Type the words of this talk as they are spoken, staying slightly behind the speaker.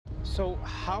So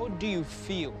how do you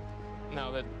feel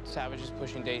now that Savage is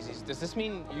pushing daisies? Does this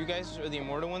mean you guys are the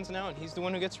immortal ones now and he's the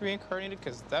one who gets reincarnated?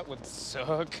 Because that would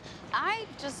suck. I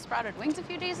just sprouted wings a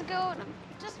few days ago, and I'm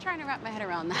just trying to wrap my head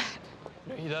around that.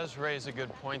 He does raise a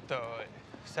good point, though.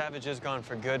 Savage is gone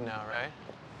for good now, right?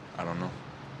 I don't know.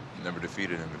 Never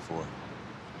defeated him before.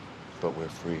 But we're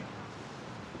free.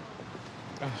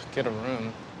 Get a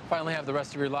room. Finally have the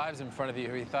rest of your lives in front of you.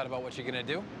 Have you thought about what you're gonna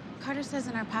do? Carter says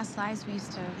in our past lives we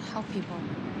used to help people.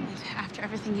 And after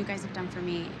everything you guys have done for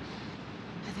me,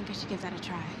 I think I should give that a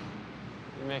try.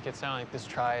 You make it sound like this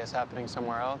try is happening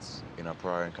somewhere else. In our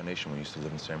prior incarnation, we used to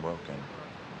live in Sandbrook, and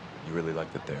you really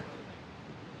liked it there.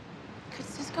 Could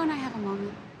Cisco and I have a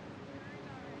moment?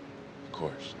 Of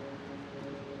course.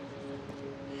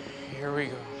 Here we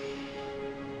go.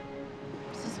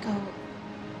 Cisco,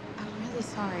 I'm really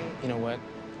sorry. You know what?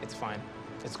 It's fine.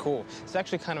 It's cool. It's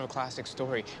actually kind of a classic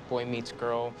story. Boy meets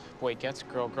girl, boy gets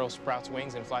girl, girl sprouts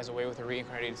wings and flies away with her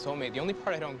reincarnated soulmate. The only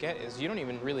part I don't get is you don't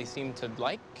even really seem to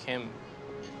like him.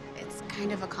 It's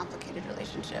kind of a complicated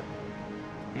relationship.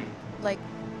 Like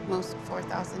most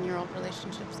 4,000-year-old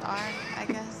relationships are, I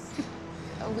guess.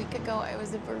 A week ago, I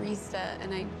was a barista,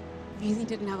 and I really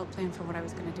didn't have a plan for what I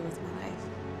was going to do with my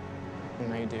life.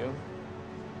 Now you do?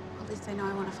 Well, at least I know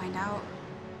I want to find out.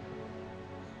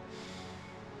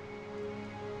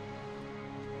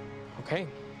 Okay.